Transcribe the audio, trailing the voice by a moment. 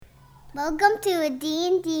Welcome to a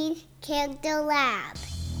D&D Character Lab.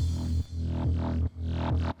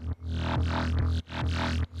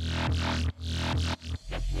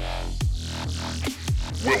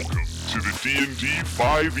 Welcome to the D&D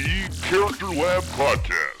 5e Character Lab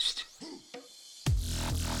podcast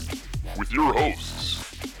with your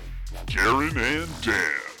hosts, Garen and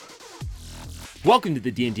Dan. Welcome to the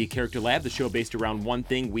D&D Character Lab, the show based around one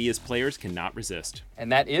thing we as players cannot resist.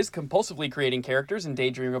 And that is compulsively creating characters and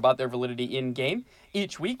daydreaming about their validity in-game.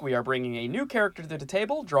 Each week, we are bringing a new character to the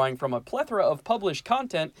table, drawing from a plethora of published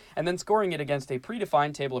content, and then scoring it against a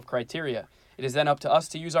predefined table of criteria. It is then up to us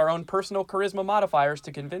to use our own personal charisma modifiers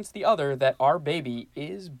to convince the other that our baby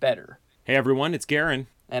is better. Hey everyone, it's Garen.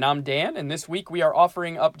 And I'm Dan, and this week we are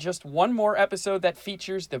offering up just one more episode that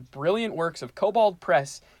features the brilliant works of Kobold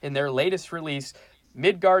Press in their latest release,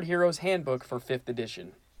 Midgard Heroes Handbook for 5th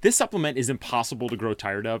edition. This supplement is impossible to grow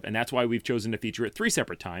tired of, and that's why we've chosen to feature it 3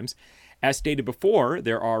 separate times. As stated before,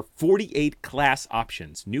 there are 48 class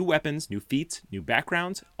options, new weapons, new feats, new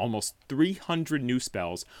backgrounds, almost 300 new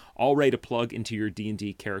spells, all ready to plug into your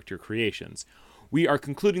D&D character creations. We are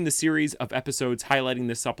concluding the series of episodes highlighting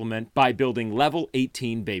this supplement by building level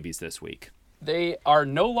 18 babies this week. They are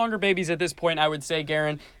no longer babies at this point, I would say,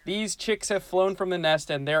 Garen. These chicks have flown from the nest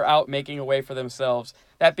and they're out making a way for themselves.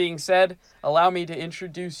 That being said, allow me to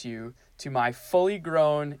introduce you to my fully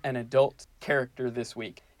grown and adult character this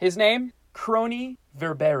week. His name, Crony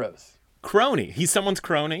Verberos. Crony. He's someone's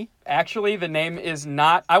crony? Actually, the name is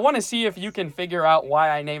not. I want to see if you can figure out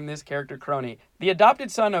why I named this character Crony. The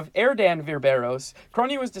adopted son of Erdan Verberos,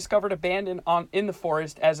 Crony was discovered abandoned in the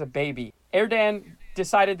forest as a baby. Erdan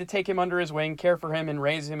decided to take him under his wing, care for him, and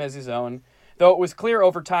raise him as his own. Though it was clear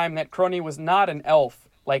over time that Crony was not an elf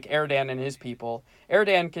like Erdan and his people,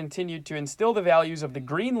 Erdan continued to instill the values of the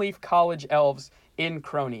Greenleaf College elves in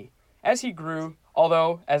Crony. As he grew,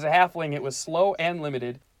 although as a halfling it was slow and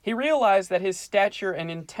limited, he realized that his stature and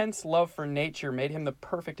intense love for nature made him the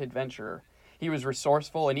perfect adventurer. He was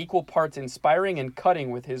resourceful and equal parts inspiring and cutting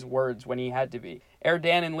with his words when he had to be.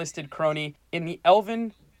 Erdan enlisted Crony in the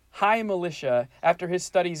Elven High Militia after his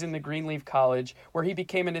studies in the Greenleaf College, where he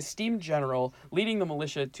became an esteemed general, leading the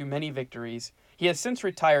militia to many victories. He has since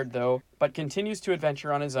retired, though, but continues to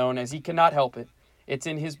adventure on his own as he cannot help it. It's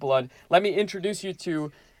in his blood. Let me introduce you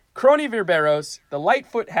to Crony Verberos, the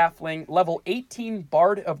Lightfoot Halfling, level 18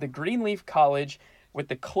 Bard of the Greenleaf College with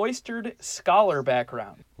the cloistered scholar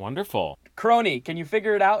background. Wonderful. Crony, can you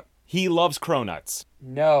figure it out? He loves cronuts.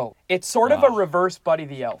 No. It's sort of a reverse Buddy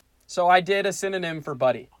the Elf. So I did a synonym for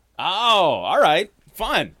Buddy. Oh, all right.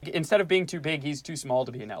 Fun. Instead of being too big, he's too small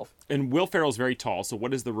to be an elf. And Will Ferrell's very tall, so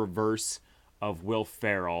what is the reverse of Will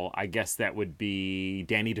Ferrell? I guess that would be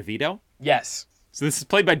Danny DeVito? Yes. So this is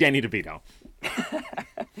played by Danny DeVito.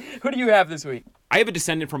 Who do you have this week? I have a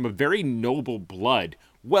descendant from a very noble blood.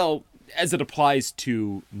 Well, as it applies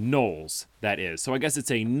to gnolls, that is. So I guess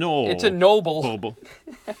it's a gnoll. It's a noble. Noble.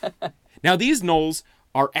 Now, these gnolls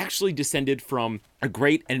are actually descended from a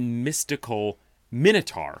great and mystical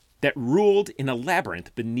minotaur that ruled in a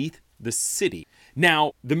labyrinth beneath the city.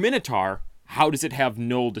 Now, the minotaur, how does it have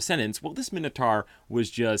gnoll descendants? Well, this minotaur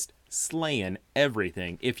was just slaying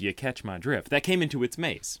everything, if you catch my drift. That came into its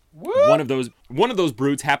maze. What? One of those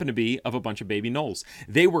broods happened to be of a bunch of baby gnolls.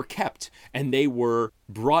 They were kept and they were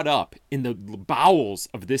brought up in the bowels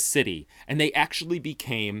of this city, and they actually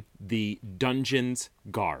became the dungeon's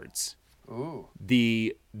guards. Ooh.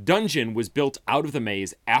 The dungeon was built out of the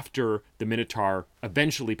maze after the Minotaur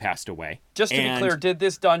eventually passed away. Just to be clear, did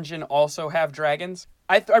this dungeon also have dragons?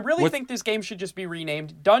 I really think this game should just be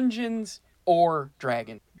renamed Dungeons or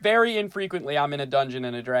Dragons. Very infrequently I'm in a dungeon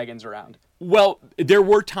and a dragon's around. Well, there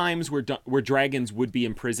were times where dragons would be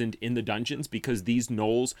imprisoned in the dungeons because these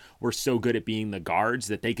gnolls were so good at being the guards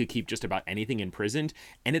that they could keep just about anything imprisoned.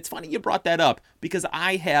 And it's funny you brought that up because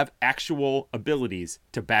I have actual abilities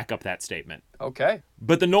to back up that statement. Okay.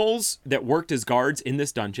 But the gnolls that worked as guards in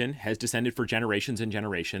this dungeon has descended for generations and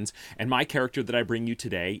generations, and my character that I bring you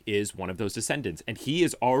today is one of those descendants, and he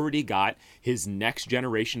has already got his next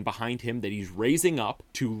generation behind him that he's raising up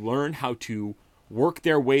to learn how to work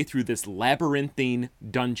their way through this labyrinthine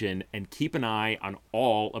dungeon and keep an eye on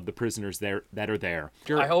all of the prisoners there that are there.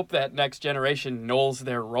 I hope that next generation knows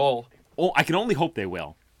their role. Oh, I can only hope they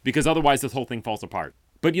will, because otherwise this whole thing falls apart.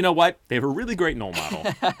 But you know what? They have a really great gnoll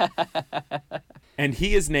model. And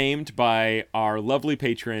he is named by our lovely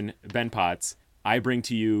patron, Ben Potts. I bring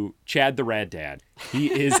to you Chad the Rad Dad.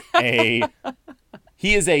 He is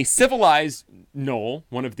a civilized gnoll,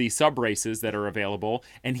 one of the sub-races that are available,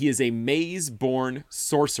 and he is a maze-born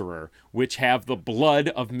sorcerer, which have the blood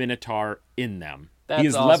of Minotaur in them. That's He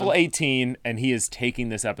is awesome. level 18, and he is taking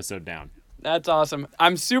this episode down. That's awesome.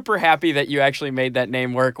 I'm super happy that you actually made that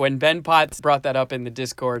name work. When Ben Potts brought that up in the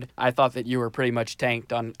Discord, I thought that you were pretty much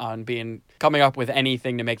tanked on coming up with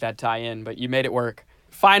anything to make that tie in, but you made it work.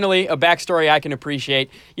 Finally, a backstory I can appreciate.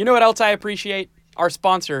 You know what else I appreciate? Our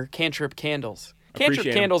sponsor, Cantrip Candles.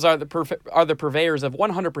 Cantrip Candles are the purveyors of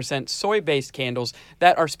 100% soy-based candles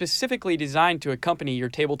that are specifically designed to accompany your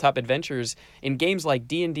tabletop adventures in games like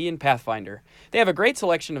D&D and Pathfinder. They have a great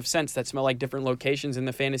selection of scents that smell like different locations in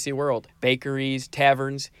the fantasy world. Bakeries,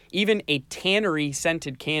 taverns, even a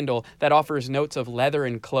tannery-scented candle that offers notes of leather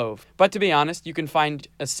and clove. But to be honest, you can find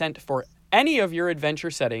a scent for any of your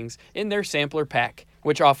adventure settings in their sampler pack,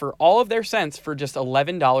 which offer all of their scents for just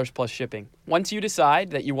 $11 plus shipping. Once you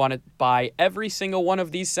decide that you want to buy every single one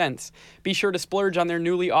of these scents, be sure to splurge on their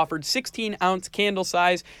newly offered 16-ounce candle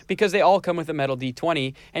size because they all come with a metal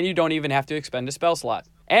D20 and you don't even have to expend a spell slot.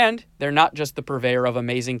 And they're not just the purveyor of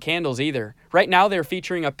amazing candles either. Right now they're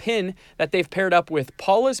featuring a pin that they've paired up with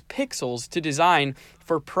Paula's Pixels to design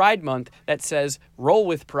for Pride Month that says, "Roll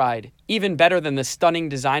with Pride." Even better than the stunning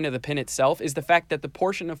design of the pin itself is the fact that a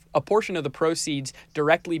portion of the proceeds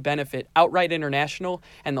directly benefit Outright International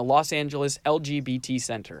and the Los Angeles LGBT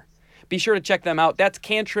Center. Be sure to check them out. That's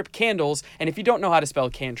Cantrip Candles, and if you don't know how to spell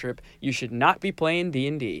Cantrip, you should not be playing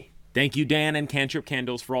D&D. Thank you, Dan and Cantrip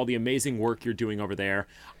Candles, for all the amazing work you're doing over there.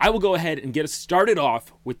 I will go ahead and get us started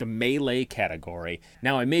off with the melee category.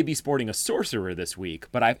 Now, I may be sporting a sorcerer this week,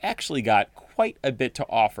 but I've actually got quite a bit to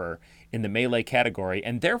offer in the melee category,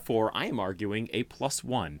 and therefore I am arguing a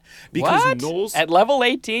 +1. Because What? Gnolls, At level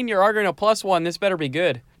 18, you're arguing a +1. This better be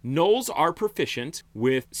good. Gnolls are proficient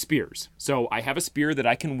with spears. So I have a spear that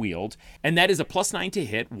I can wield, and that is a +9 to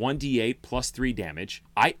hit, 1d8 +3 damage.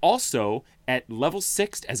 I also, at level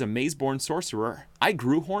 6 as a maze-born sorcerer, I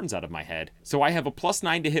grew horns out of my head. So I have a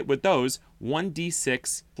 +9 to hit with those,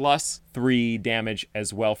 1d6 +3 damage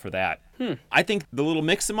as well for that. I think the little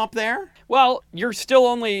mix-em up there, Well, you're still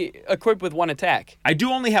only equipped with one attack. I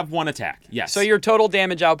do only have one attack, yes. So your total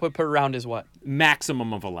damage output per round is what?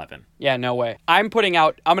 maximum of 11. Yeah, no way. I'm going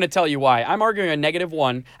to tell you why. I'm arguing a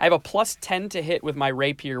 -1. I have a +10 to hit with my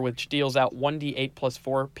rapier, which deals out 1d8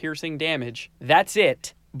 +4 piercing damage. That's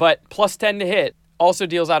it. But +10 to hit also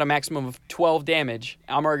deals out a maximum of 12 damage.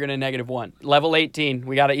 I'm arguing a -1. Level 18.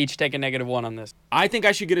 We got to each take a -1 on this. I think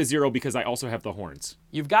I should get a 0 because I also have the horns.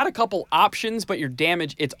 You've got a couple options, but your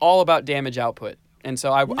damage, it's all about damage output. And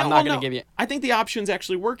so I'm not going to give you... I think the options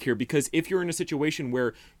actually work here because if you're in a situation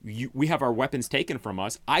where we have our weapons taken from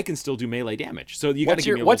us, I can still do melee damage. So you got to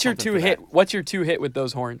give me a What's your little two something hit? for that. What's your 2 hit with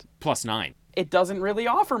those horns? +9. It doesn't really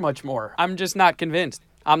offer much more. I'm just not convinced.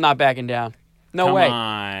 I'm not backing down. No Come way.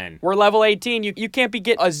 on. We're level 18. You can't be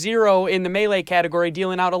get a 0 in the melee category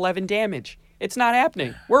dealing out 11 damage. It's not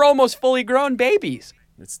happening. We're almost fully grown babies.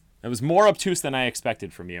 That was more obtuse than I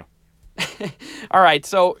expected from you. All right,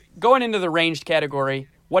 so going into the ranged category,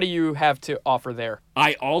 what do you have to offer there?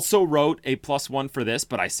 I also wrote a +1 for this,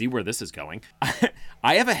 but I see where this is going.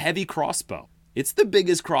 I have a heavy crossbow. It's the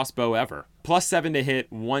biggest crossbow ever. +7 to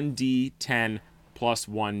hit, 1d10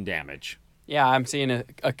 +1 damage. Yeah, I'm seeing a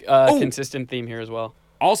consistent theme here as well.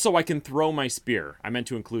 Also, I can throw my spear. I meant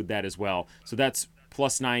to include that as well. So that's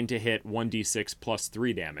 +9 to hit, 1d6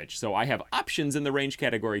 +3 damage. So I have options in the range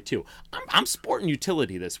category too. I'm sporting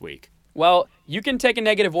utility this week. Well, you can take a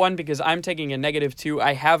 -1 because I'm taking a -2.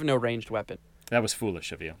 I have no ranged weapon. That was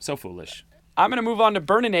foolish of you. So foolish. I'm going to move on to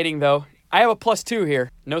burninating, though. I have a +2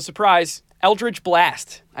 here. No surprise. Eldritch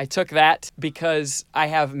Blast. I took that because I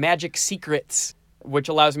have Magic Secrets, which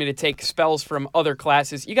allows me to take spells from other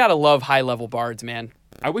classes. You got to love high-level bards, man.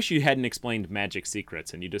 I wish you hadn't explained magic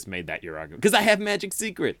secrets and you just made that your argument. Because I have magic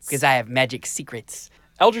secrets. Because I have Magic Secrets.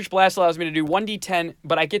 Eldritch Blast allows me to do 1d10,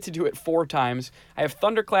 but I get to do it 4 times. I have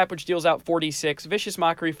Thunderclap, which deals out 4d6, Vicious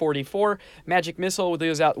Mockery 44, Magic Missile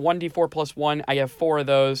deals out 1d4 +1. I have 4 of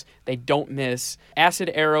those. They don't miss.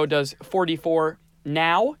 Acid Arrow does 4d4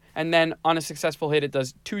 now, and then on a successful hit, it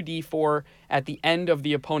does 2d4 at the end of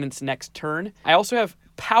the opponent's next turn. I also have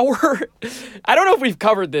Power... I don't know if we've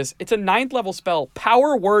covered this. It's a 9th level spell,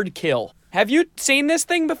 Power Word Kill. Have you seen this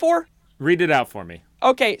thing before? Read it out for me.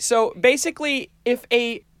 Okay, so basically, if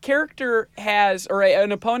a character has, or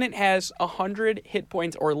an opponent has 100 hit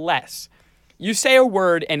points or less, you say a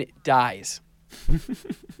word and it dies.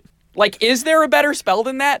 Like, is there a better spell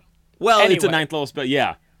than that? Well, it's a Anyway. 9th level spell,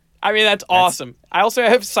 yeah. I mean, that's awesome. I also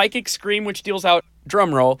have Psychic Scream, which deals out,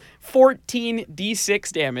 drumroll,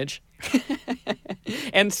 14d6 damage.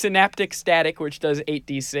 And Synaptic Static, which does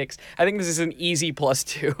 8d6. I think this is an easy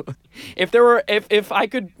 +2. If I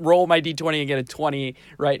could roll my d20 and get a 20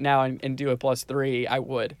 right now and do a +3, I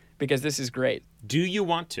would, because this is great. Do you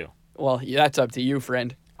want to? Well, that's up to you,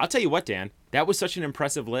 friend. I'll tell you what, Dan. That was such an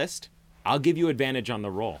impressive list. I'll give you advantage on the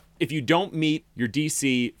roll. If you don't meet your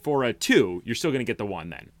DC for a 2, you're still going to get the 1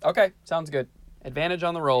 then. Okay, sounds good. Advantage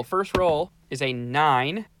on the roll. First roll is a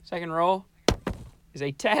 9. Second roll is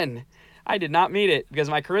a 10. I did not meet it because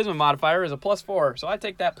my charisma modifier is a +4, so I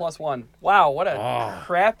take that +1. Wow, what a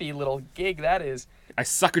crappy little gig that is. I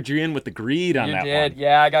suckered you in with the greed on that one. You did,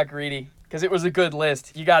 yeah, I got greedy because it was a good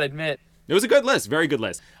list. You got to admit. It was a good list, very good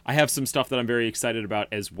list. I have some stuff that I'm very excited about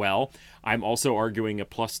as well. I'm also arguing a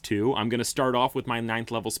 +2. I'm going to start off with my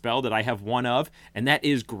 9th level spell that I have 1 of, and that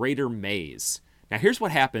is Greater Maze. Now here's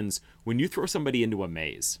what happens when you throw somebody into a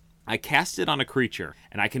maze. I cast it on a creature,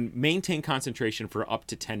 and I can maintain concentration for up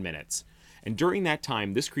to 10 minutes. And during that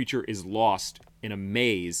time, this creature is lost in a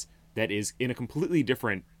maze that is in a completely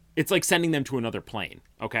different... It's like sending them to another plane,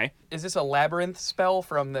 okay? Is this a labyrinth spell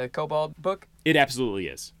from the Kobold book? It absolutely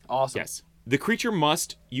is. Awesome. Yes. The creature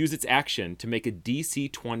must use its action to make a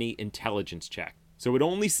DC 20 intelligence check. So it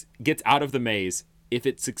only gets out of the maze if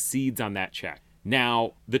it succeeds on that check.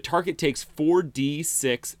 Now, the target takes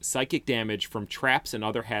 4d6 psychic damage from traps and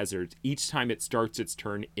other hazards each time it starts its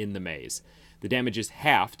turn in the maze. The damage is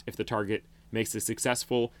halved if the target makes a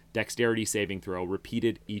successful dexterity saving throw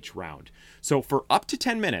repeated each round. So for up to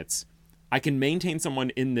 10 minutes, I can maintain someone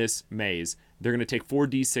in this maze. They're going to take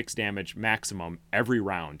 4d6 damage maximum every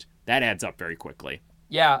round. That adds up very quickly.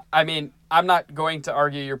 Yeah, I mean, I'm not going to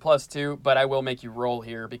argue your +2, but I will make you roll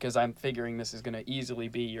here because I'm figuring this is going to easily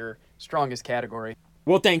be your strongest category.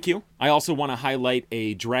 Well, thank you. I also want to highlight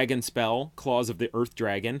a dragon spell, Claws of the Earth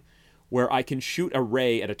Dragon, where I can shoot a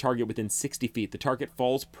ray at a target within 60 feet. The target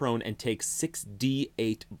falls prone and takes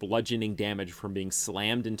 6d8 bludgeoning damage from being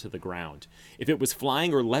slammed into the ground. If it was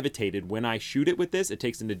flying or levitated, when I shoot it with this, it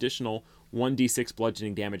takes an additional 1d6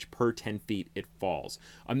 bludgeoning damage per 10 feet it falls.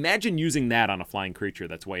 Imagine using that on a flying creature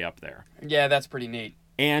that's way up there. Yeah, that's pretty neat.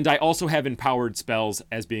 And I also have empowered spells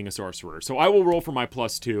as being a sorcerer. So I will roll for my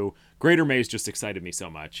 +2. Greater Maze just excited me so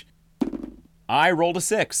much. I rolled a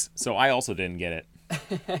 6, so I also didn't get it.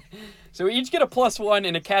 So we each get a +1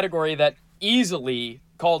 in a category that easily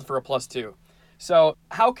called for a +2. So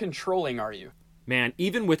how controlling are you? Man,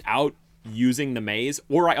 even without using the maze,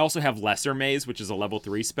 or I also have Lesser Maze, which is a level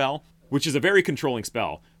 3 spell, which is a very controlling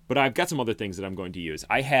spell, but I've got some other things that I'm going to use.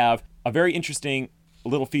 I have a very interesting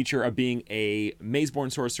little feature of being a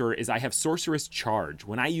Mazeborn sorcerer is I have Sorceress Charge.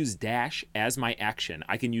 When I use Dash as my action,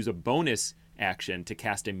 I can use a bonus action to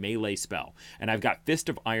cast a melee spell. And I've got Fist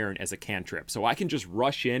of Iron as a cantrip. So I can just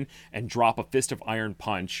rush in and drop a Fist of Iron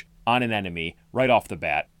punch on an enemy right off the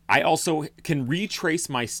bat. I also can retrace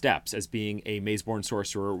my steps as being a Mazeborn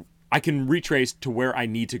sorcerer. I can retrace to where I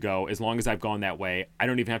need to go as long as I've gone that way. I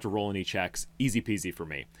don't even have to roll any checks. Easy peasy for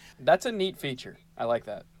me. That's a neat feature. I like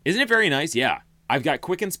that. Isn't it very nice? Yeah. I've got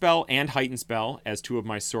Quicken Spell and Heighten Spell as 2 of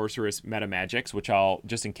my sorceress meta magics, which I'll,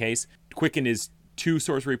 just in case, Quicken is 2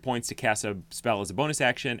 sorcery points to cast a spell as a bonus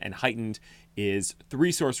action, and Heightened is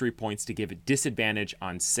 3 sorcery points to give it disadvantage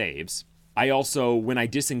on saves. I also, when I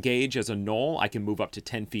disengage as a Gnoll, I can move up to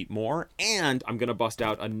 10 feet more, and I'm going to bust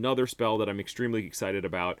out another spell that I'm extremely excited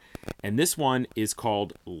about, and this one is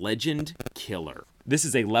called Legend Killer. This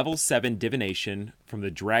is a level 7 divination from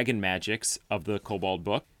the Dragon Magics of the Kobold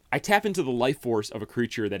book. I tap into the life force of a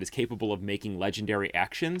creature that is capable of making legendary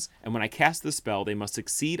actions, and when I cast the spell, they must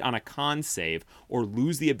succeed on a con save or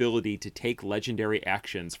lose the ability to take legendary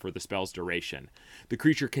actions for the spell's duration. The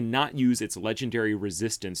creature cannot use its legendary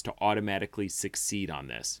resistance to automatically succeed on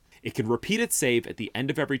this. It can repeat its save at the end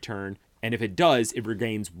of every turn, and if it does, it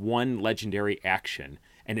regains 1 legendary action,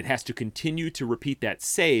 and it has to continue to repeat that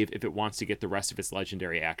save if it wants to get the rest of its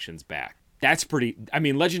legendary actions back. That's pretty... I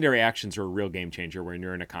mean, legendary actions are a real game changer when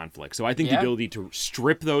you're in a conflict. So I think the ability to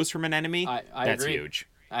strip those from an enemy, that's agree. huge.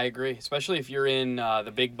 I agree, especially if you're in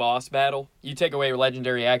the big boss battle. You take away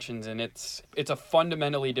legendary actions, and it's a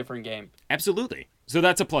fundamentally different game. Absolutely. So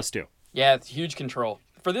that's a +2. Yeah, it's huge control.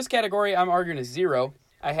 For this category, I'm arguing a 0.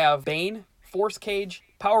 I have Bane, Force Cage,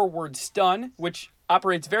 Power Word Stun, which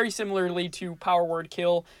operates very similarly to Power Word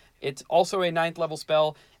Kill. It's also a 9th level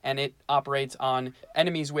spell, and it operates on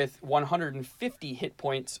enemies with 150 hit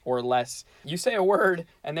points or less. You say a word,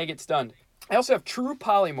 and they get stunned. I also have True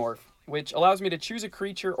Polymorph, which allows me to choose a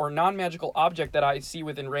creature or non-magical object that I see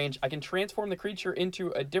within range. I can transform the creature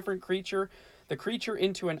into a different creature, the creature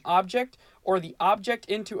into an object, or the object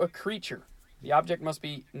into a creature. The object must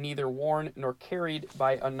be neither worn nor carried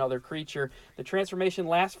by another creature. The transformation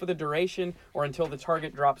lasts for the duration or until the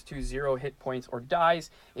target drops to 0 hit points or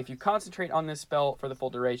dies. If you concentrate on this spell for the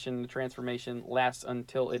full duration, the transformation lasts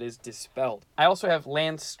until it is dispelled. I also have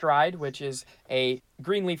Land Stride, which is a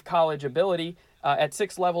Greenleaf College ability At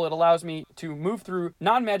 6th level, it allows me to move through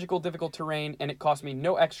non-magical difficult terrain, and it costs me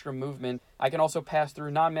no extra movement. I can also pass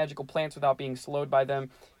through non-magical plants without being slowed by them,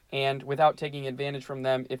 and without taking advantage from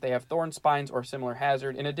them if they have thorn spines or similar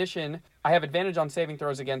hazard. In addition, I have advantage on saving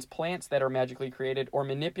throws against plants that are magically created or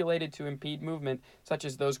manipulated to impede movement, such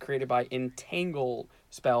as those created by Entangle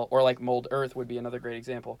spell, or like Mold Earth would be another great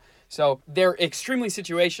example. So they're extremely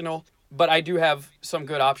situational, but I do have some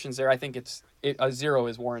good options there. I think a 0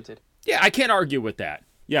 is warranted. Yeah, I can't argue with that.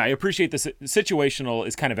 Yeah, I appreciate the situational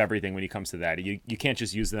is kind of everything when it comes to that. You can't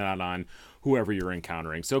just use that on whoever you're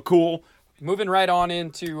encountering. So cool. Moving right on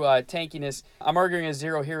into tankiness, I'm arguing a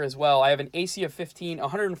 0 here as well. I have an AC of 15,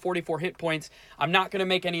 144 hit points. I'm not going to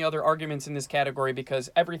make any other arguments in this category because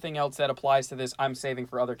everything else that applies to this I'm saving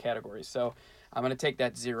for other categories. So I'm going to take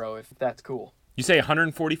that 0 if that's cool. You say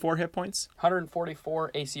 144 hit points? 144,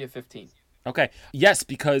 AC of 15. Okay. Yes,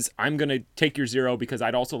 because I'm going to take your 0 because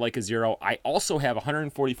I'd also like a 0. I also have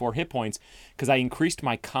 144 hit points because I increased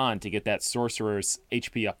my con to get that sorcerer's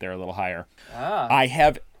HP up there a little higher.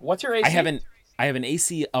 What's your AC? I have an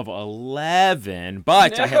AC of 11,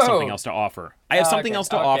 but I have something else to offer.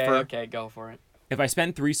 Okay, go for it. If I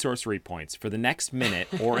spend 3 sorcery points for the next minute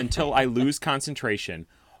or until I lose concentration,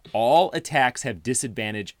 all attacks have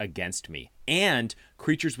disadvantage against me, and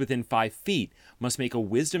creatures within 5 feet must make a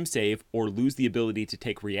wisdom save or lose the ability to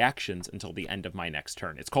take reactions until the end of my next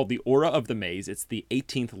turn. It's called the Aura of the Maze. It's the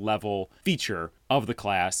 18th level feature of the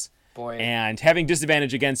class. Boy. And having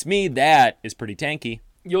disadvantage against me, that is pretty tanky.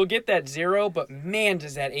 You'll get that 0, but man,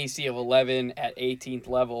 does that AC of 11 at 18th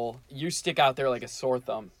level, you stick out there like a sore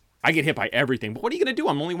thumb. I get hit by everything, but what are you going to do?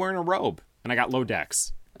 I'm only wearing a robe, and I got low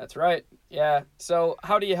dex. That's right. Yeah. So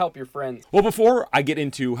how do you help your friends? Well, before I get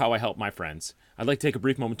into how I help my friends, I'd like to take a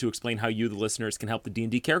brief moment to explain how you, the listeners, can help the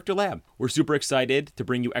D&D Character Lab. We're super excited to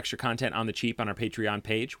bring you extra content on the cheap on our Patreon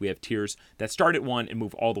page. We have tiers that start at 1 and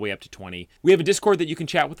move all the way up to 20. We have a Discord that you can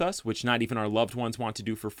chat with us, which not even our loved ones want to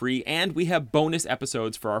do for free, and we have bonus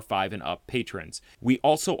episodes for our 5 and up patrons. We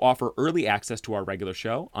also offer early access to our regular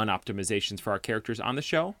show, unoptimizations for our characters on the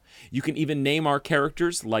show. You can even name our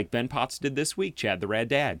characters like Ben Potts did this week, Chad the Rad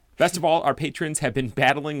Dad. Best of all, our patrons have been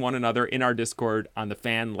battling one another in our Discord on the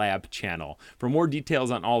Fan Lab channel. For more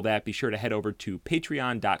details on all that, be sure to head over to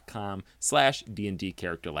patreon.com/D&D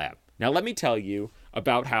Character Lab. Now let me tell you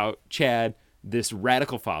about how Chad, this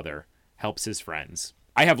radical father, helps his friends.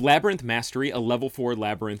 I have Labyrinth Mastery, a level 4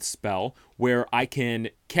 Labyrinth spell, where I can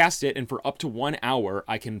cast it, and for up to 1 hour,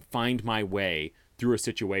 I can find my way through a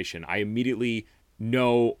situation. I immediately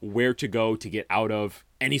know where to go to get out of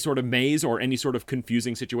any sort of maze or any sort of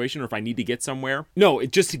confusing situation, or if I need to get somewhere. No,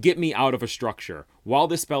 it's just to get me out of a structure. While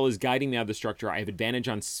this spell is guiding me out of the structure, I have advantage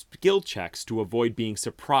on skill checks to avoid being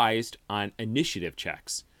surprised on initiative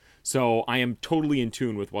checks. So I am totally in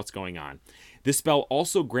tune with what's going on. This spell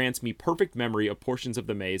also grants me perfect memory of portions of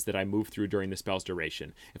the maze that I move through during the spell's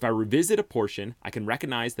duration. If I revisit a portion, I can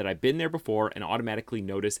recognize that I've been there before and automatically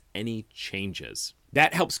notice any changes.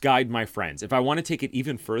 That helps guide my friends. If I want to take it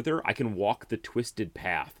even further, I can walk the twisted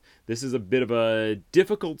path. This is a bit of a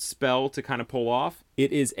difficult spell to kind of pull off.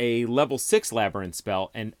 It is a level 6 labyrinth spell,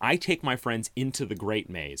 and I take my friends into the Great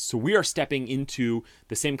Maze. So we are stepping into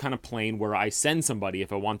the same kind of plane where I send somebody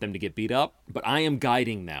if I want them to get beat up, but I am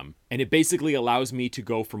guiding them. And it basically allows me to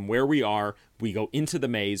go from where we are, we go into the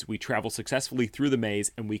maze, we travel successfully through the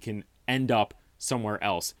maze, and we can end up somewhere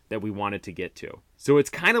else that we wanted to get to. So it's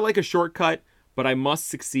kind of like a shortcut, but I must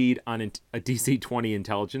succeed on a DC 20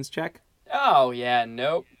 intelligence check. Oh, yeah,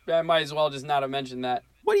 nope. I might as well just not have mentioned that.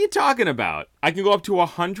 What are you talking about? I can go up to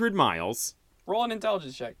 100 miles. Roll an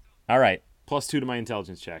intelligence check. All right, +2 to my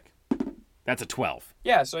intelligence check. That's a 12.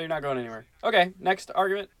 Yeah, so you're not going anywhere. Okay, next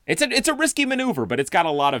argument. It's a risky maneuver, but it's got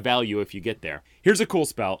a lot of value if you get there. Here's a cool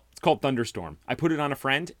spell. It's called Thunderstorm. I put it on a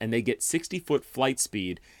friend, and they get 60-foot flight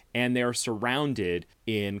speed, and they're surrounded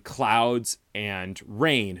in clouds and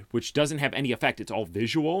rain, which doesn't have any effect. It's all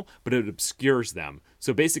visual, but it obscures them.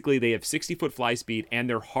 So basically, they have 60-foot fly speed, and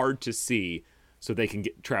they're hard to see, so they can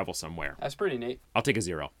travel somewhere. That's pretty neat. I'll take a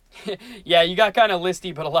 0. Yeah, you got kind of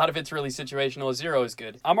listy, but a lot of it's really situational. A 0 is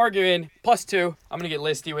good. I'm arguing +2. I'm going to get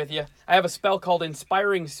listy with you. I have a spell called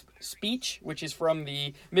Inspiring Speech, which is from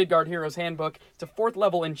the Midgard Heroes Handbook. It's a 4th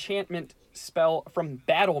level enchantment spell from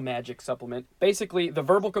Battle Magic supplement. Basically, the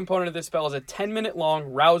verbal component of this spell is a 10-minute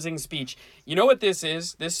long rousing speech. You know what this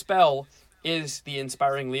is? This spell is the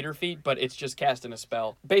Inspiring Leader feat, but it's just cast in a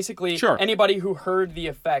spell. Basically, sure. Anybody who heard the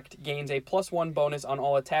effect gains a +1 bonus on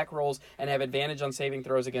all attack rolls and have advantage on saving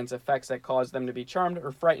throws against effects that cause them to be charmed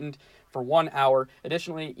or frightened for 1 hour.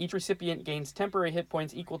 Additionally, each recipient gains temporary hit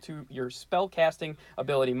points equal to your spell casting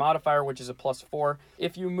ability modifier, which is a +4.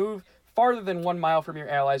 If you move farther than 1 mile from your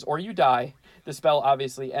allies, or you die. The spell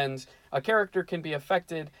obviously ends. A character can be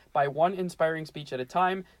affected by one inspiring speech at a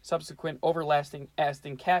time. Subsequent overlapping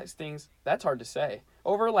castings, that's hard to say.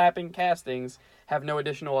 Overlapping castings have no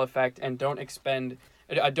additional effect and don't extend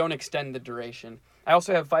the duration. I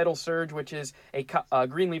also have Vital Surge, which is a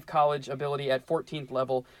Greenleaf College ability at 14th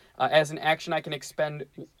level. As an action, I can expend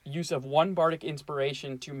use of 1 Bardic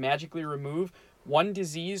Inspiration to magically remove 1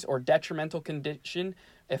 disease or detrimental condition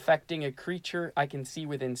affecting a creature I can see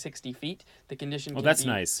within 60 feet. The condition can that's be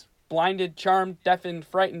nice. blinded, charmed, deafened,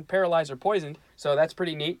 frightened, paralyzed, or poisoned. So that's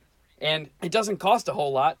pretty neat. And it doesn't cost a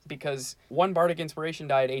whole lot because 1 Bardic Inspiration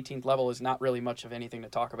die at 18th level is not really much of anything to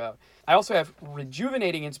talk about. I also have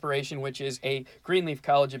Rejuvenating Inspiration, which is a Greenleaf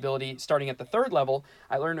College ability starting at the 3rd level.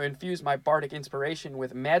 I learn to infuse my Bardic Inspiration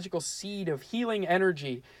with Magical Seed of Healing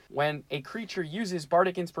Energy. When a creature uses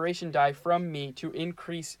Bardic Inspiration die from me to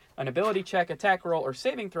increase an ability check, attack roll, or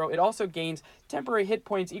saving throw, it also gains temporary hit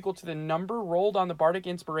points equal to the number rolled on the Bardic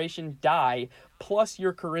Inspiration die plus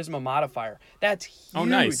your Charisma modifier. That's huge. Oh,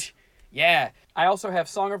 nice. Yeah. I also have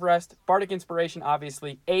Song of Rest, Bardic Inspiration,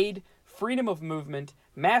 obviously, Aid, Freedom of Movement,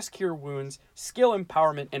 Mass Cure Wounds, Skill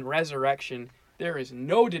Empowerment, and Resurrection. There is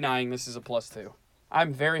no denying this is a +2.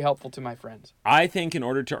 I'm very helpful to my friends. I think in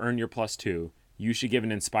order to earn your +2, you should give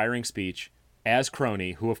an inspiring speech as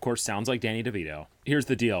Crony, who of course sounds like Danny DeVito. Here's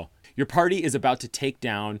the deal. Your party is about to take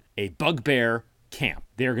down a bugbear camp.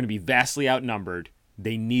 They're going to be vastly outnumbered.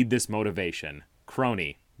 They need this motivation.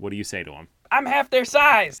 Crony, what do you say to them? I'm half their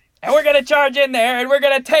size, and we're going to charge in there, and we're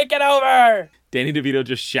going to take it over. Danny DeVito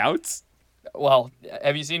just shouts? Well,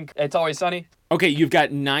 have you seen It's Always Sunny? Okay, you've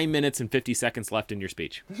got 9 minutes and 50 seconds left in your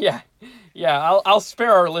speech. Yeah. I'll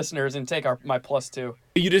spare our listeners and take my +2.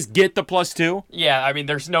 You just get the +2? Yeah, I mean,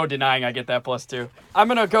 there's no denying I get that +2. I'm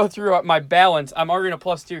going to go through my balance. I'm arguing a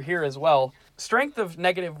 +2 here as well. Strength of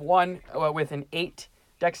 -1 with an 8.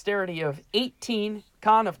 Dexterity of 18.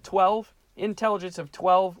 Con of 12. Intelligence of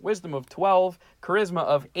 12. Wisdom of 12. Charisma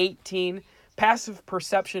of 18. Passive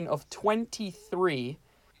perception of 23.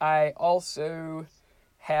 I also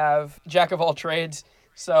have Jack of all trades.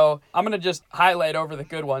 So I'm going to just highlight over the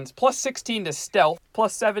good ones. +16 to stealth,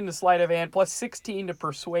 +7 to sleight of hand, +16 to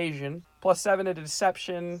persuasion, +7 to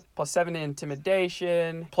deception, +7 to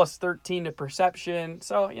intimidation, +13 to perception.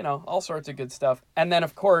 So, all sorts of good stuff. And then,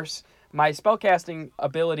 of course, my spellcasting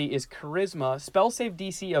ability is charisma, spell save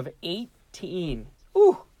DC of 18.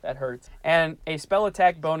 Ooh, that hurts. And a spell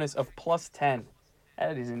attack bonus of +10.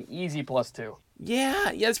 That is an easy +2. Yeah,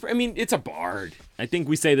 it's a bard. I think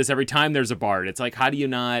we say this every time there's a bard. It's like, how do you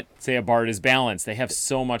not say a bard is balanced? They have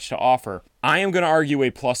so much to offer. I am going to argue a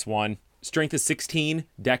 +1. Strength of 16,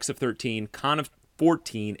 Dex of 13, Con of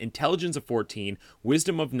 14, Intelligence of 14,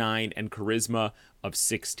 Wisdom of 9, and Charisma of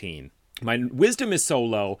 16. My wisdom is so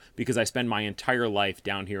low because I spend my entire life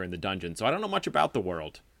down here in the dungeon, so I don't know much about the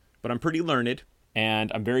world. But I'm pretty learned,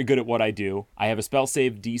 and I'm very good at what I do. I have a spell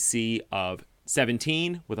save DC of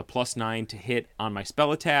 17 with a +9 to hit on my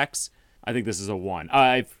spell attacks. I think this is a 1.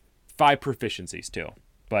 I have 5 proficiencies too,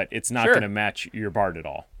 but it's not going to match your bard at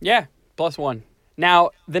all. Yeah, +1.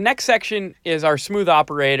 Now, the next section is our smooth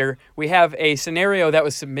operator. We have a scenario that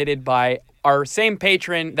was submitted by our same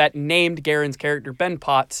patron that named Garen's character, Ben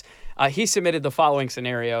Potts. He submitted the following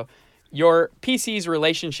scenario. Your PC's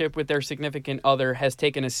relationship with their significant other has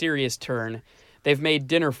taken a serious turn. They've made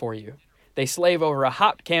dinner for you. They slave over a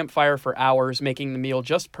hot campfire for hours, making the meal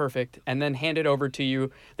just perfect, and then hand it over to you,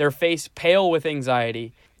 their face pale with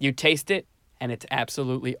anxiety. You taste it, and it's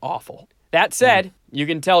absolutely awful. That said, you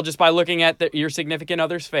can tell just by looking at your significant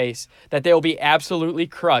other's face that they'll be absolutely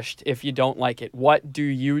crushed if you don't like it. What do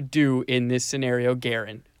you do in this scenario,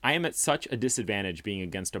 Garen? I am at such a disadvantage being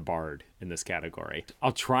against a bard in this category.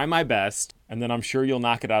 I'll try my best, and then I'm sure you'll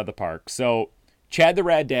knock it out of the park. So Chad the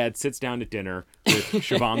Rad Dad sits down at dinner with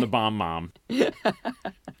Siobhan the Bomb Mom.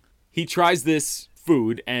 He tries this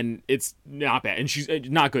food, and it's not bad, and she's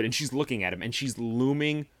not good, and she's looking at him, and she's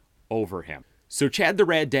looming over him. So Chad the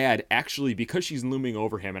Rad Dad, actually, because she's looming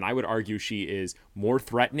over him, and I would argue she is more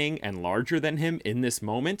threatening and larger than him in this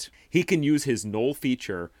moment, he can use his null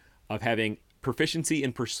feature of having proficiency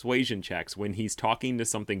in persuasion checks when he's talking to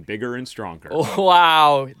something bigger and stronger. Oh,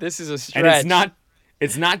 wow, this is a stretch. And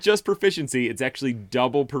it's not just proficiency, it's actually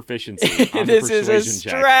double proficiency on the This persuasion is a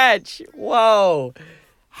check. stretch. Whoa.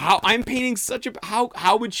 I'm painting such a...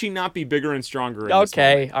 How would she not be bigger and stronger in this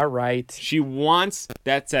Okay, moment? all right. She wants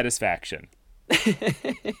that satisfaction.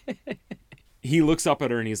 He looks up at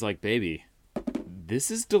her and he's like, baby, this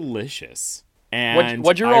is delicious. And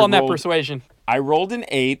What'd you roll on that persuasion? I rolled an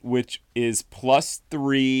 8, which is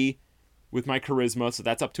 +3 with my charisma, so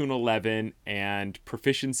that's up to an 11, and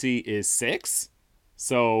proficiency is 6,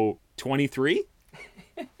 so 23.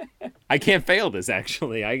 I can't fail this,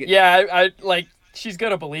 actually. I like, she's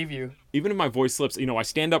gonna believe you. Even if my voice slips, I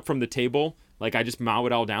stand up from the table, like I just mow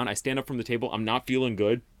it all down. I stand up from the table. I'm not feeling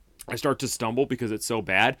good. I start to stumble because it's so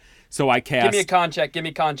bad. So I cast... Give me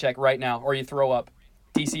a con check right now, or you throw up.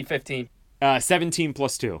 DC 15. 17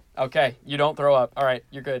 plus 2. Okay, you don't throw up. All right,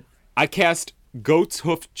 you're good. I cast Goat's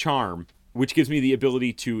Hoof Charm, which gives me the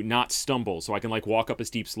ability to not stumble, so I can walk up a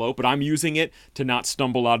steep slope, but I'm using it to not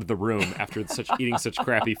stumble out of the room after eating such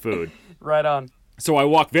crappy food. Right on. So I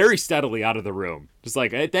walk very steadily out of the room. Just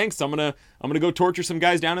like, hey, thanks, I'm gonna go torture some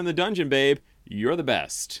guys down in the dungeon, babe. You're the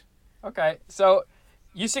best. Okay, so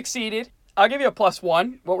you succeeded. I'll give you a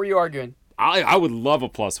 +1. What were you arguing? I would love a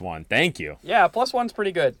 +1. Thank you. Yeah, +1's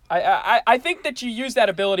pretty good. I think that you use that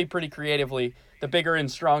ability pretty creatively, the bigger and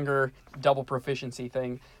stronger double proficiency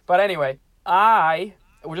thing. But anyway, I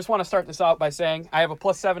just want to start this out by saying I have a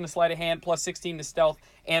 +7 to sleight of hand, +16 to stealth,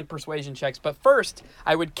 and persuasion checks. But first,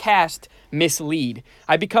 I would cast Mislead.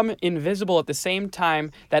 I become invisible at the same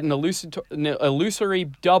time that an illusory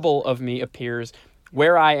double of me appears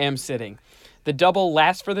where I am sitting. The double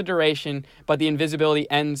lasts for the duration, but the invisibility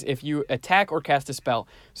ends if you attack or cast a spell.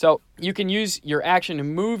 So you can use your action to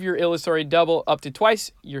move your illusory double up to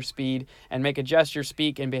twice your speed and make a gesture,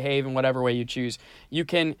 speak, and behave in whatever way you choose. You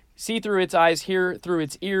can see through its eyes, hear through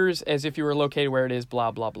its ears as if you were located where it is,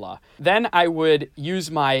 blah, blah, blah. Then I would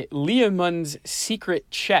use my Leomund's secret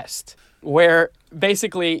chest, where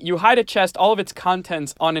basically you hide a chest, all of its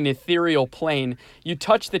contents on an ethereal plane. You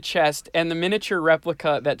touch the chest, and the miniature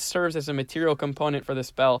replica that serves as a material component for the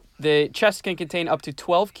spell. The chest can contain up to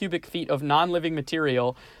 12 cubic feet of non-living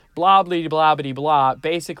material, blah, blah, blah, blah, blah.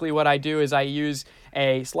 Basically what I do is I use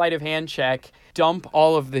a sleight of hand check, dump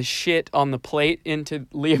all of the shit on the plate into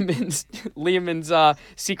Leomund's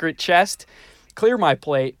secret chest, clear my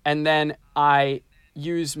plate, and then I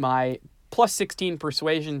use my +16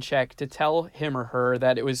 persuasion check to tell him or her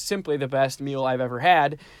that it was simply the best meal I've ever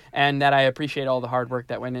had and that I appreciate all the hard work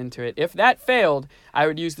that went into it. If that failed, I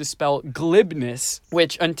would use the spell Glibness,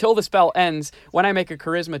 which until the spell ends, when I make a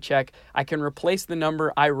charisma check, I can replace the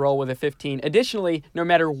number I roll with a 15. Additionally, no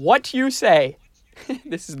matter what you say,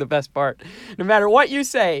 this is the best part, no matter what you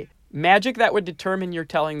say, magic that would determine you're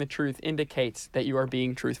telling the truth indicates that you are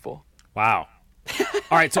being truthful. Wow.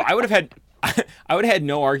 All right, so I would have had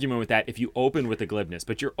no argument with that if you open with the Glibness,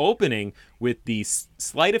 but you're opening with the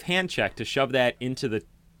sleight of hand check to shove that into the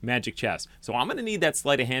magic chest. So I'm going to need that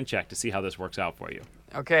sleight of hand check to see how this works out for you.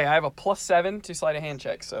 Okay, I have a +7 to sleight of hand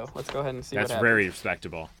check, so let's go ahead and see what happens. That's very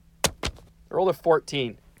respectable. I rolled a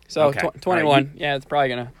 14, so okay. 21. Right. Yeah, it's probably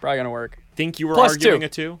gonna work. Think you were +2. arguing a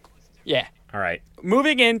 2? Yeah. All right.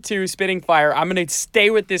 Moving into Spitting Fire, I'm going to stay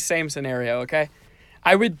with this same scenario, okay?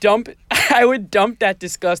 I would dump that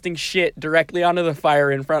disgusting shit directly onto the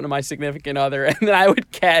fire in front of my significant other, and then I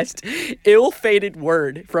would cast Ill-Fated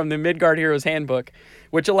Word from the Midgard Hero's Handbook,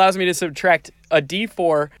 which allows me to subtract a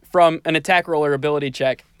d4 from an attack roller ability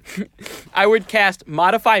check. I would cast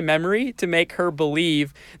Modify Memory to make her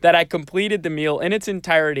believe that I completed the meal in its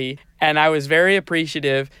entirety and I was very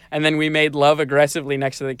appreciative, and then we made love aggressively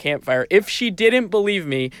next to the campfire. If she didn't believe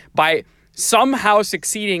me by somehow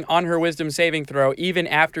succeeding on her wisdom saving throw, even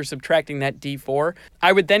after subtracting that d4,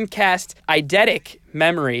 I would then cast Eidetic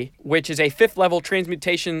Memory, which is a 5th level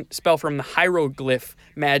transmutation spell from the Hieroglyph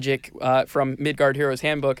magic from Midgard Hero's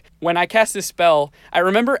Handbook. When I cast this spell, I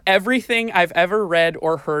remember everything I've ever read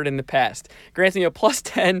or heard in the past, granting a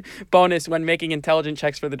 +10 bonus when making intelligent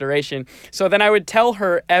checks for the duration. So then I would tell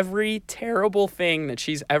her every terrible thing that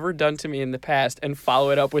she's ever done to me in the past and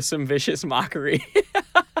follow it up with some vicious mockery.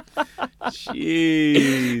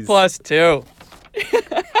 Jeez. +2.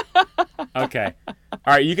 Okay.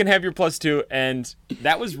 All right, you can have your +2, and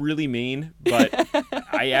that was really mean, but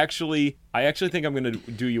I actually think I'm going to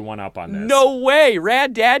do you one up on this. No way!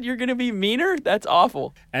 Rad Dad, you're going to be meaner? That's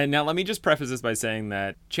awful. And now let me just preface this by saying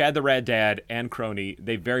that Chad the Rad Dad and Crony,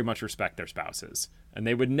 they very much respect their spouses, and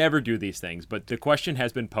they would never do these things, but the question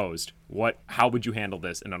has been posed. How would you handle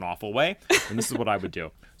this in an awful way? And this is what I would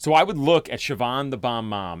do. So I would look at Siobhan the bomb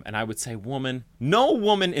mom, and I would say, no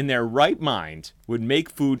woman in their right mind would make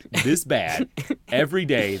food this bad every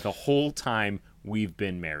day the whole time we've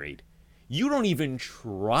been married. You don't even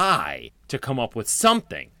try to come up with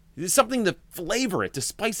something to flavor it, to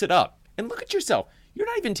spice it up. And look at yourself. You're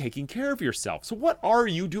not even taking care of yourself. So what are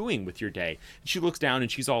you doing with your day? And she looks down and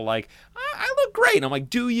she's all like, I look great. And I'm like,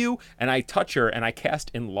 do you? And I touch her and I cast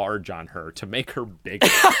Enlarge on her to make her bigger.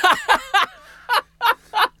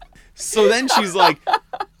 So then she's like,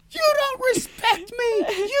 you don't respect me.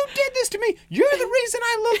 You did this to me. You're the reason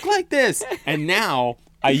I look like this. And now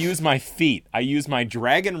I use my feet. I use my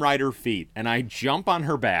Dragon Rider feet, and I jump on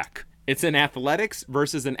her back. It's an athletics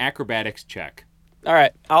versus an acrobatics check. All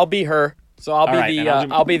right, I'll be her. So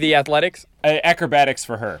I'll be the athletics. Acrobatics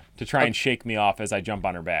for her to try and shake me off as I jump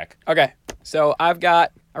on her back. Okay, so I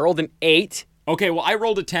rolled an 8. Okay, well, I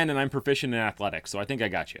rolled a 10 and I'm proficient in athletics, so I think I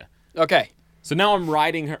got you. Okay. So now I'm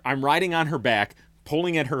riding on her back,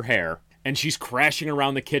 pulling at her hair, and she's crashing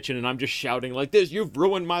around the kitchen, and I'm just shouting like this, "You've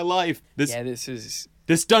ruined my life.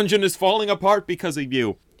 This dungeon is falling apart because of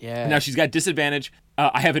you." Yeah. And now she's got disadvantage.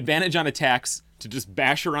 I have advantage on attacks to just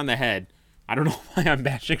bash her on the head. I don't know why I'm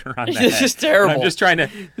bashing her on the head. This is terrible. I'm just trying to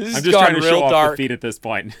show off the feet at this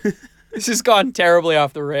point. This has gone terribly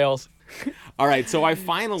off the rails. All right, so I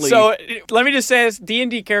finally... So let me just say this.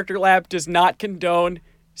 D&D Character Lab does not condone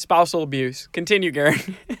spousal abuse. Continue,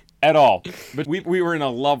 Garen. At all. But we were in a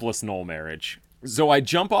loveless Knoll marriage. So I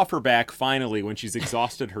jump off her back finally when she's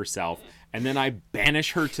exhausted herself, and then I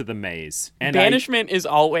banish her to the maze. And Banishment is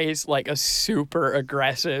always like a super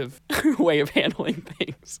aggressive way of handling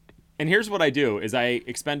things. And here's what I do, is I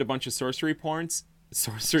expend a bunch of sorcery points.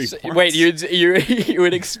 Wait, you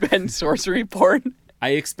would expend sorcery porn?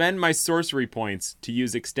 I expend my sorcery points to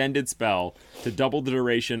use extended spell to double the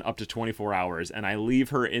duration up to 24 hours, and I leave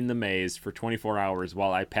her in the maze for 24 hours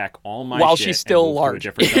while I pack all my while shit she's still and move large. to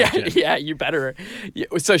a different dungeon. Yeah, you better.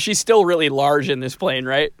 So she's still really large in this plane,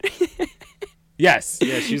 right? Yes,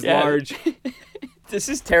 she's large. This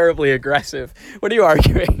is terribly aggressive. What are you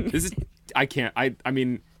arguing? I can't. I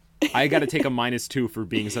mean, I got to take a -2 for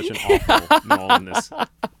being such an awful Knoll in this.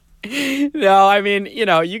 No, I mean,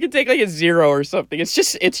 you can take like a 0 or something. It's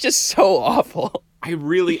just so awful. I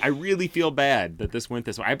really feel bad that this went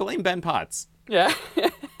this way. I blame Ben Potts. Yeah.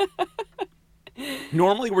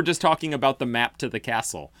 Normally we're just talking about the map to the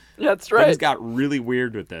castle. That's right. Things got really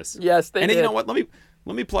weird with this. Yes, they did. And you know what?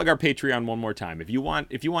 Let me plug our Patreon one more time. If you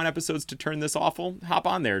want episodes to turn this awful, hop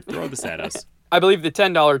on there, throw this at us. I believe the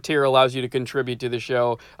 $10 tier allows you to contribute to the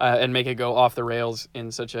show and make it go off the rails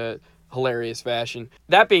in such a hilarious fashion.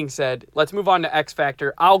 That being said, let's move on to X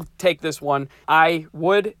Factor. I'll take this one. I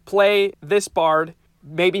would play this bard,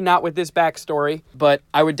 maybe not with this backstory, but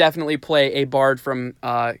I would definitely play a bard from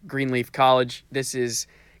Greenleaf College. This is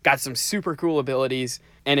got some super cool abilities,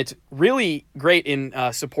 and it's really great in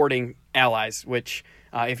supporting allies, which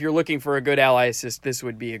if you're looking for a good ally assist, this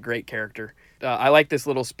would be a great character. I like this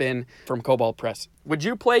little spin from Cobalt Press. Would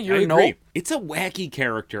you play your Knoll? It's a wacky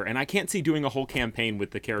character, and I can't see doing a whole campaign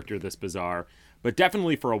with the character this bizarre, but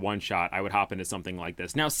definitely for a one-shot, I would hop into something like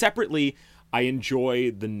this. Now, separately, I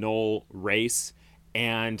enjoy the Knoll race,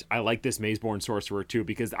 and I like this Mazeborn Sorcerer, too,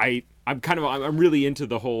 because I'm really into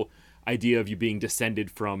the whole idea of you being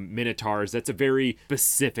descended from Minotaurs. That's a very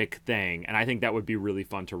specific thing, and I think that would be really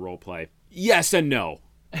fun to roleplay. Yes and no.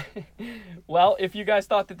 Well, if you guys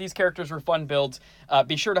thought that these characters were fun builds,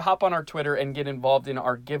 be sure to hop on our Twitter and get involved in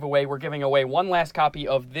our giveaway. We're giving away one last copy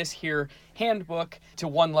of this here handbook to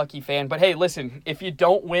one lucky fan. But hey, listen, if you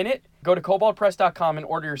don't win it, go to cobaltpress.com and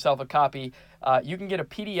order yourself a copy. You can get a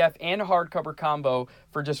PDF and a hardcover combo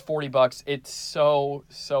for just $40. It's so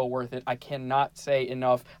worth it. I cannot say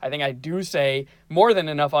enough. I think I do say more than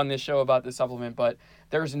enough on this show about this supplement, but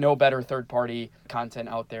there's no better third-party content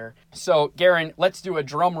out there. So, Garen, let's do a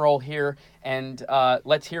drum roll here, and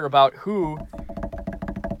let's hear about who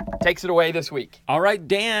takes it away this week. All right,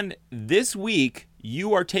 Dan, this week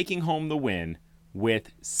you are taking home the win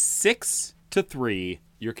with 6-3.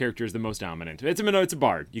 Your character is the most dominant. It's a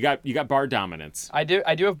bard. You got bard dominance. I do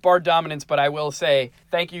have bard dominance, but I will say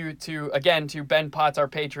thank you to Ben Potts, our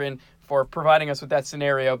patron, for providing us with that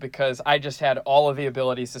scenario, because I just had all of the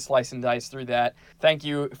abilities to slice and dice through that. Thank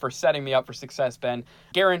you for setting me up for success, Ben.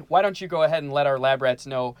 Garen, why don't you go ahead and let our lab rats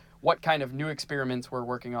know what kind of new experiments we're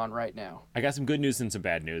working on right now? I got some good news and some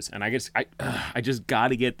bad news, and I just got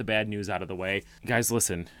to get the bad news out of the way. Guys,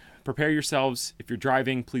 listen. Prepare yourselves. If you're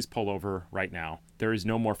driving, please pull over right now. There is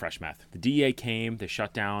no more fresh meth. The DEA came, they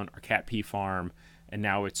shut down our cat pee farm, and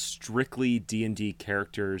now it's strictly D&D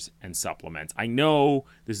characters and supplements. I know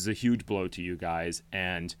this is a huge blow to you guys,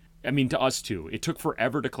 and I mean to us too. It took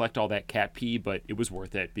forever to collect all that cat pee, but it was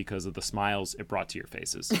worth it because of the smiles it brought to your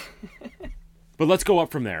faces. But let's go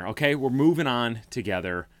up from there, okay? We're moving on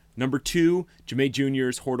together. Number 2, Jamae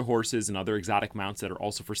Jr.'s Horde of Horses and other exotic mounts that are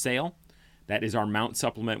also for sale. That is our mount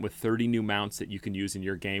supplement with 30 new mounts that you can use in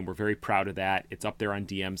your game. We're very proud of that. It's up there on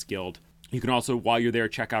DM's Guild. You can also, while you're there,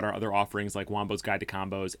 check out our other offerings like Wombo's Guide to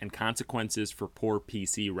Combos and Consequences for Poor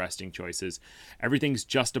PC Resting Choices. Everything's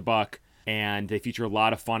just $1, and they feature a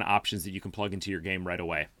lot of fun options that you can plug into your game right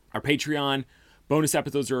away. Our Patreon, Bonus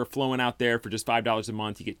episodes are flowing out there for just $5 a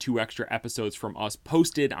month. You get 2 extra episodes from us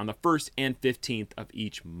posted on the 1st and 15th of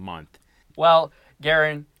each month. Well,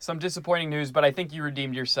 Garen, some disappointing news, but I think you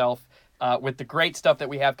redeemed yourself with the great stuff that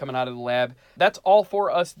we have coming out of the lab. That's all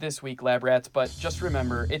for us this week, Lab Rats, but just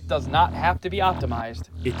remember, it does not have to be optimized.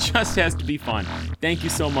 It just has to be fun. Thank you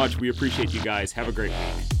so much. We appreciate you guys. Have a great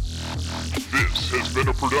week. This has been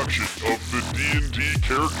a production of the D&D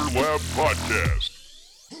Character Lab podcast.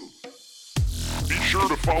 Be sure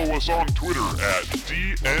to follow us on Twitter at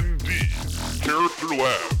DND Character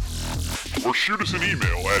Lab, or shoot us an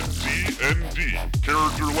email at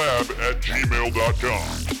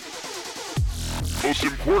dndcharacterlab@gmail.com. Most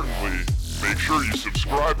importantly, make sure you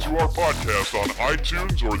subscribe to our podcast on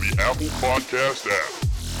iTunes or the Apple Podcast app.